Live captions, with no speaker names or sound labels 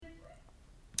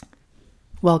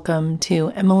Welcome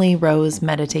to Emily Rose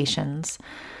Meditations.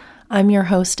 I'm your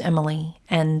host, Emily,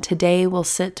 and today we'll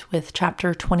sit with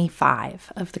chapter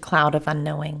 25 of The Cloud of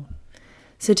Unknowing.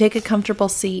 So take a comfortable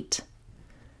seat,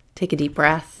 take a deep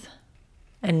breath,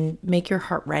 and make your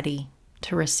heart ready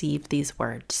to receive these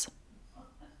words.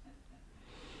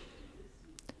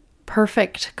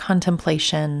 Perfect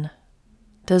contemplation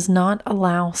does not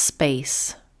allow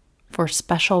space for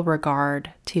special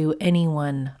regard to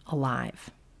anyone alive,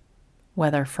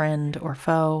 whether friend or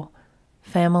foe,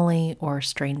 family or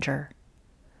stranger.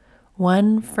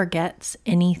 One forgets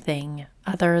anything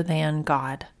other than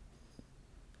God.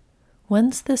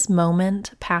 Once this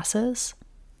moment passes,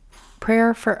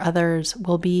 prayer for others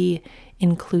will be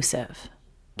inclusive,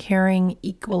 caring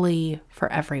equally for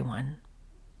everyone.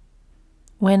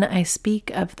 When I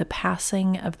speak of the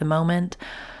passing of the moment,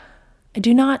 I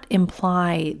do not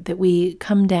imply that we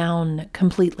come down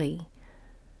completely,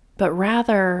 but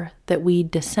rather that we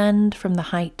descend from the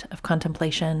height of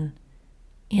contemplation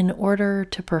in order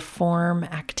to perform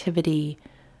activity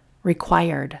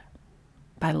required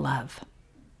by love.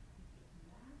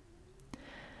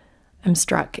 I'm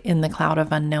struck in the cloud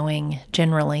of unknowing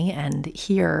generally, and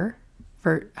here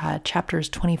for chapters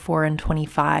 24 and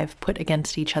 25 put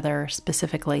against each other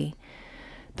specifically,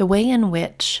 the way in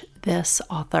which this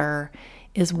author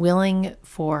is willing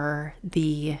for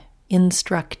the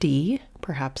instructee,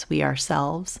 perhaps we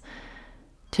ourselves,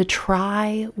 to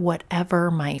try whatever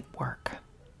might work.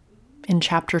 In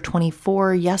chapter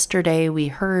 24, yesterday, we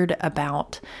heard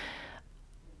about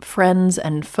friends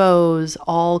and foes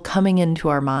all coming into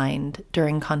our mind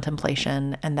during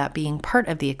contemplation and that being part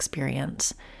of the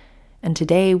experience. And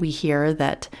today we hear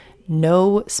that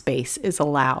no space is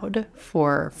allowed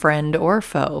for friend or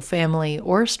foe, family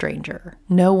or stranger,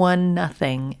 no one,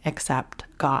 nothing except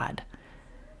God.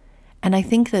 And I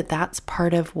think that that's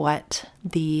part of what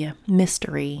the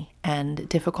mystery and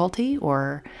difficulty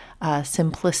or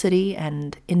simplicity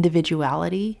and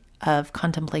individuality of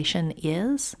contemplation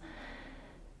is,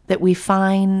 that we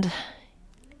find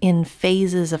in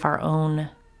phases of our own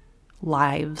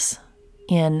lives,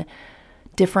 in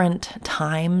different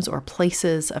times or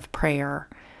places of prayer,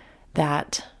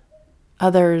 that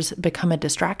others become a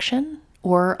distraction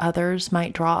or others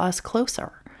might draw us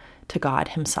closer to God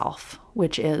Himself,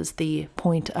 which is the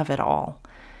point of it all.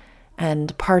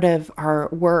 And part of our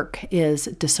work is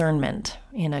discernment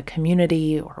in a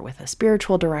community or with a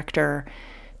spiritual director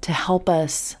to help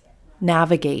us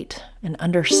navigate and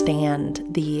understand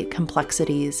the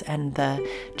complexities and the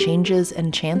changes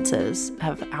and chances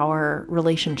of our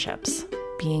relationships,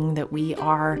 being that we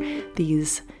are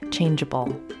these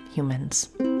changeable humans.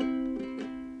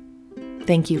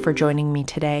 Thank you for joining me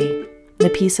today. The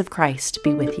peace of Christ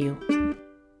be with you.